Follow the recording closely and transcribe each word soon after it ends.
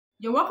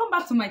You're welcome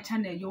back to my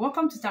channel. You're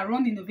welcome to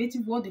Taron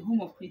Innovative World, the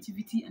home of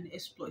creativity and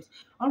exploit.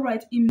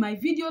 Alright, in my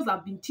videos,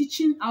 I've been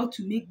teaching how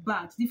to make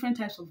bags, different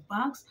types of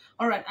bags.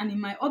 Alright, and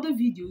in my other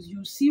videos,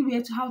 you see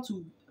how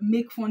to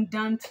make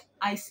fondant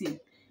icing,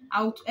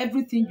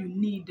 everything you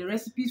need, the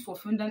recipes for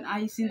fondant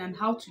icing and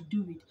how to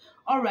do it.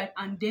 Alright,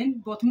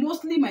 but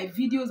mostly my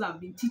videos have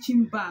been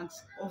teaching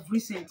bags of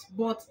recent.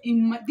 But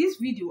in this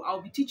video,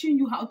 I'll be teaching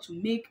you how to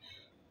make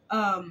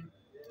a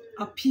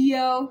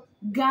PL,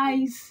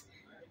 guys,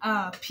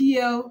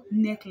 PL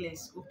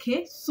necklace.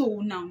 Okay,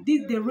 so now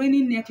this the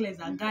raining necklace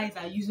that guys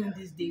are using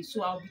these days.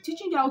 So I'll be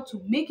teaching you how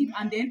to make it,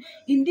 and then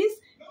in this,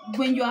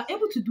 when you are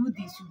able to do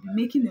this, you'll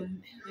be making a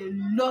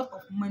lot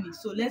of money.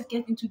 So let's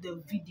get into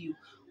the video.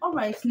 All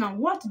right, now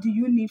what do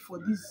you need for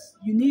this?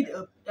 You need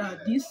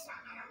this.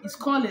 It's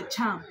called a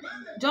charm.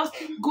 Just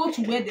go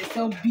to where they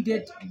sell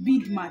beads.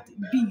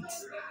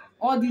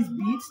 All these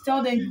beads,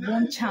 tell them you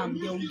want charm,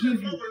 they'll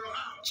give you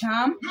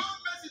charm.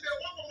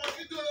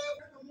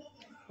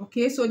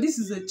 Okay, so this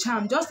is a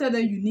charm. Just tell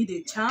them you need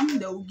a charm,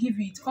 they will give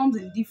you. It comes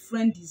in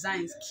different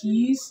designs,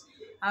 keys,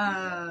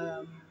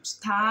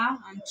 star,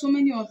 and so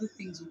many other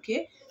things.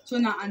 Okay, so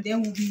now and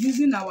then we'll be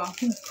using our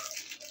hook.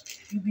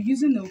 You'll be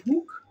using a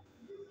hook.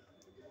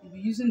 You'll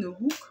be using a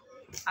hook,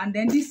 and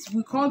then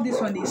we call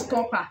this one a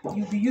stopper.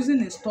 You'll be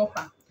using a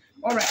stopper.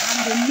 All right,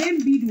 and the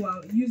main bead we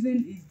are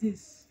using is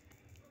this.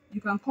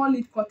 You can call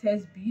it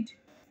cortex bead.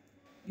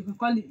 You can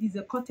call it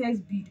a cortex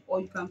bead, or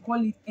you can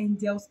call it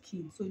angel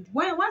skin. So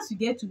once you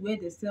get to where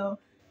they sell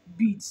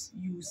beads,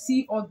 you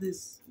see all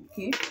this.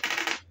 Okay,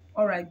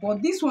 all right,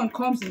 but this one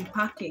comes in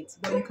packet,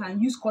 but you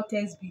can use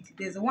cortex bead.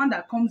 There's a one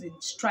that comes in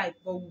stripe,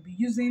 but we'll be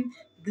using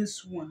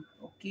this one.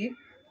 Okay,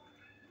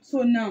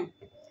 so now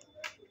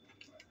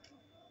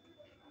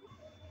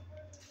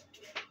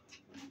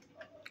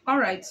all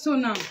right, so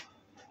now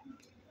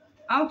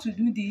how to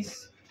do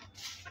this.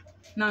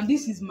 Now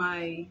this is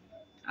my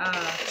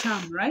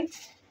charm, right?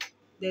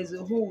 There's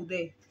a hole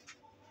there,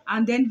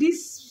 and then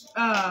this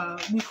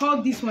we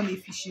call this one a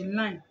fishing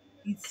line.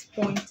 It's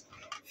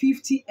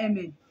 0.50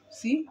 mm.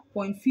 See,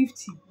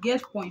 0.50,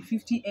 get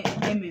 0.50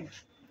 mm.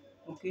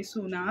 Okay,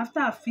 so now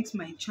after I fix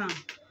my charm,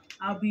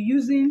 I'll be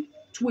using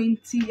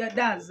 20,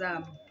 that's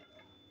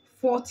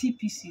 40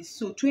 pieces.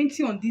 So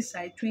 20 on this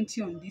side,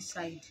 20 on this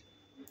side.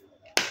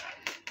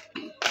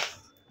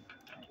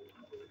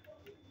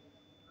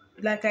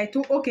 Like I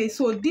told, okay,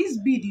 so this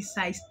bead is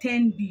size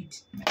 10 bead.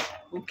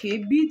 Okay,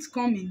 beads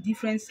come in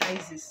different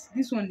sizes.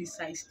 This one is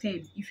size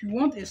 10. If you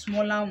want a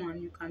smaller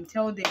one, you can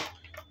tell them,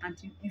 and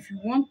if you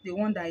want the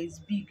one that is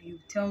big, you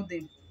tell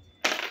them.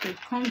 So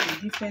it comes in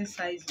different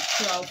sizes.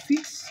 So I'll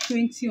fix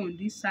 20 on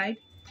this side,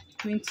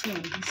 20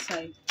 on this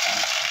side.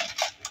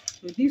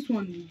 So this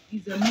one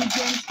is a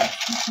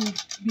medium.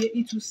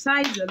 It will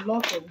size a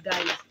lot of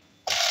guys.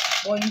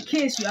 But in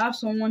case you have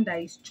someone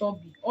that is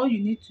chubby, all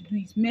you need to do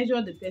is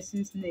measure the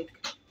person's neck.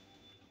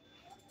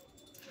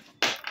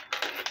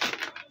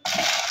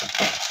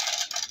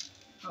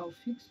 I'll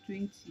fix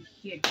 20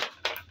 here.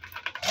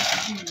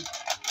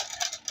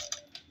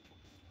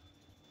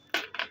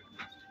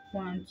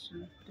 1,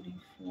 2, 3,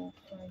 4,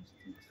 5,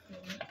 6,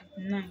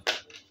 7, 8, 9.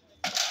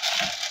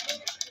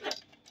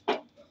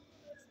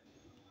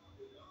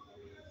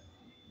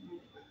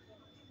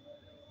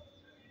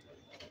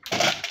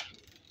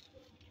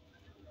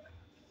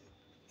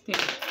 Okay.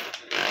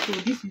 So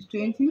this is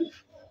 20.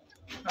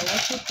 I'll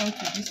also come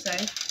to this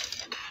side.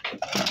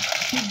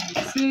 Fix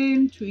the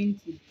same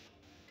 20.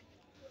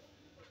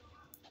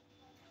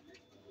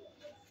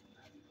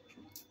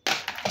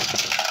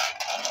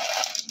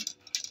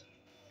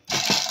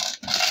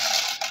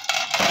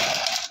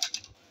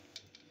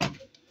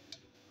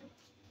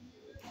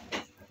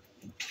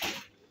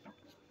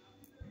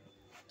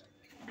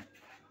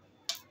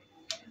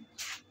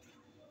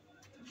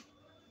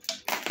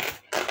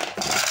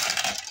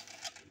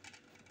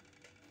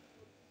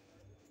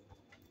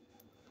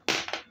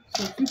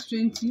 So fix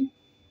 20.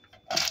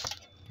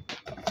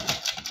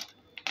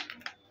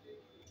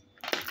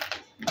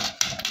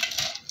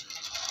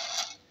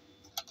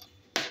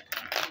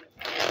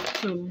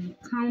 So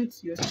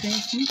count your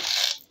 20.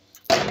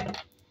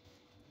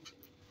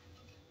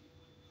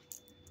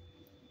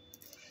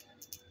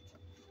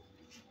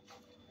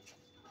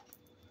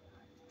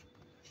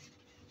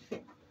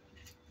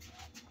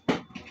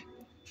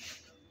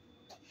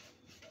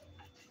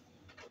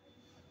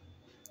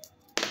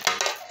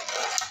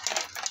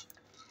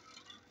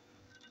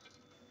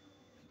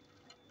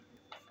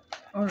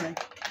 All right,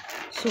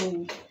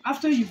 so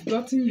after you've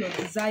gotten your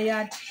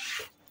desired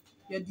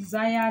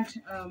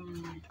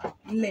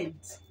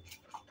length,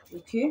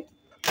 okay,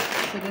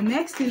 so the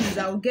next thing is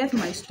I'll get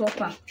my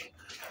stopper.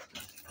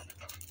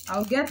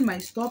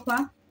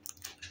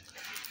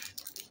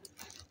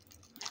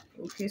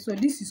 Okay, so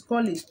this is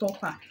called a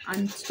stopper,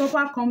 and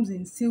stopper comes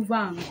in silver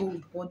and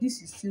gold, but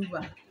this is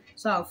silver.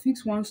 So I'll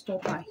fix one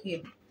stopper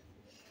here,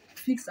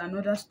 fix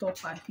another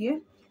stopper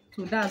here.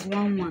 So that's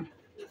one.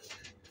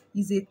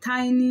 Is a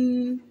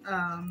tiny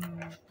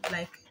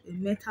like a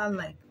metal,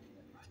 like,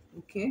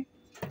 okay.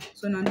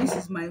 So now this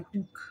is my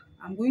hook,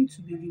 I'm going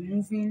to be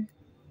removing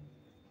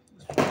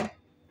this one.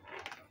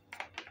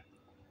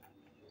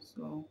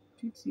 So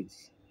put it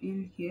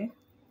in here.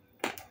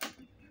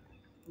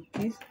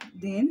 Okay,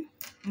 then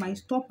my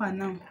stopper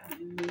now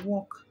will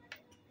work.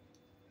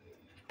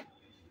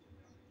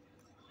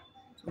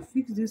 So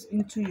fix this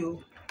into your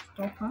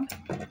stopper.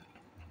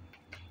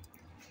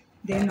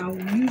 Then I will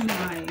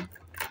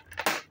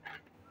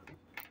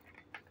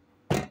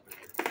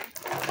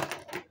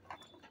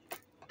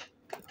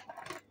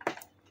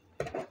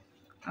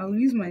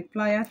use my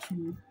plier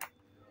to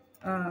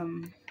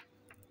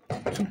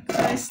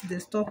press the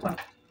stopper.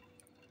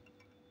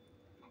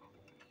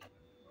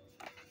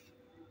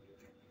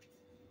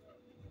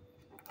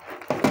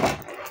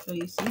 So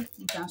you see,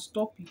 you can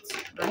stop it,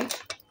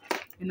 right?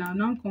 And I'll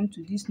now come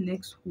to this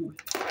next hole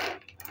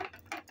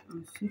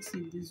and fix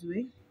it this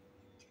way,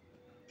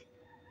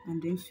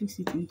 and then fix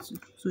it into.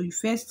 So you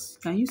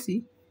first, can you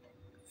see?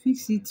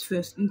 Fix it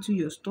first into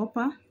your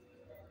stopper,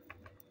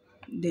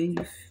 then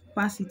you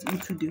pass it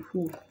into the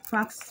hole.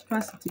 Pass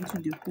it into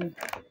the hole.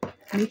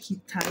 Make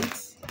it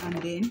tight,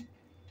 and then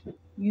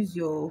use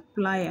your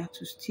plier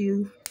to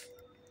still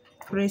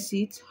press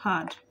it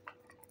hard.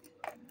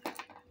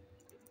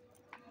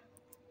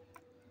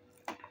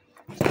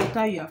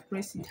 After you have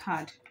pressed it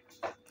hard,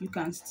 you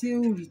can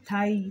still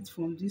retie it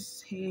from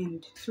this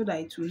end so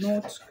that it will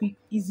not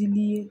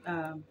easily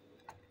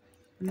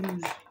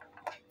lose.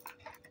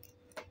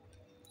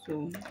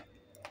 So,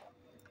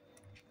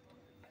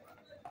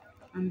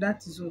 and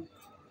that is all.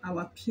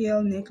 Our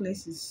pearl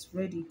necklace is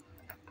ready.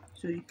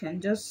 So you can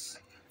just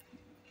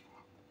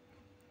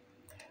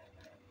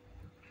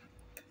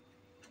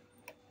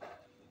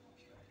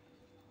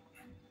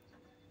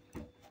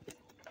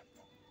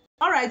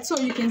Alright, so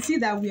you can see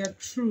that we are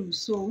through.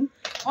 So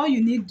all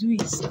you need to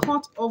do is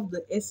cut off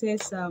the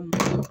excess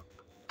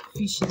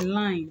fishing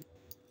line,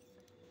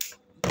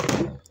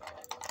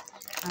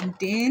 and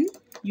then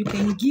you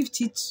can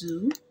gift it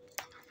to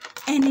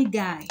any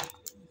guy,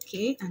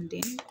 okay, and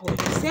then or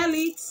sell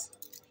it.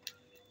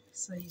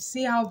 So you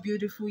see how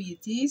beautiful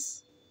it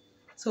is.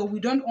 So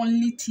we don't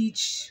only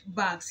teach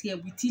bags here,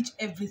 we teach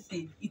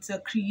everything. It's a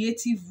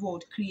creative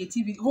world,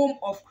 creativity, home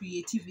of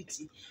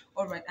creativity.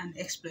 All right, and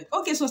exploit.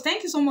 Okay, so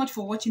thank you so much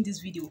for watching this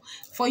video.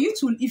 For you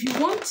to, if you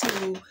want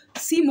to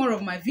see more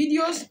of my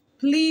videos,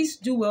 please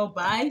do well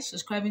by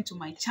subscribing to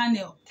my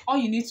channel. All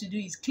you need to do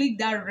is click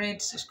that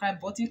red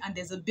subscribe button, and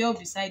there's a bell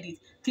beside it.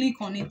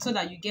 Click on it so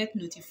that you get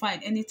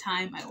notified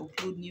anytime I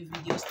upload new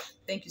videos.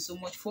 Thank you so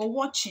much for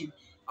watching.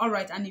 All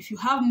right, and if you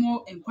have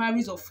more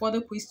inquiries or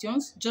further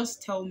questions,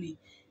 just tell me.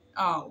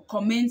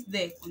 Comment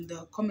there on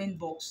the comment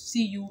box.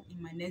 See you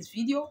in my next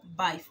video.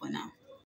 Bye for now.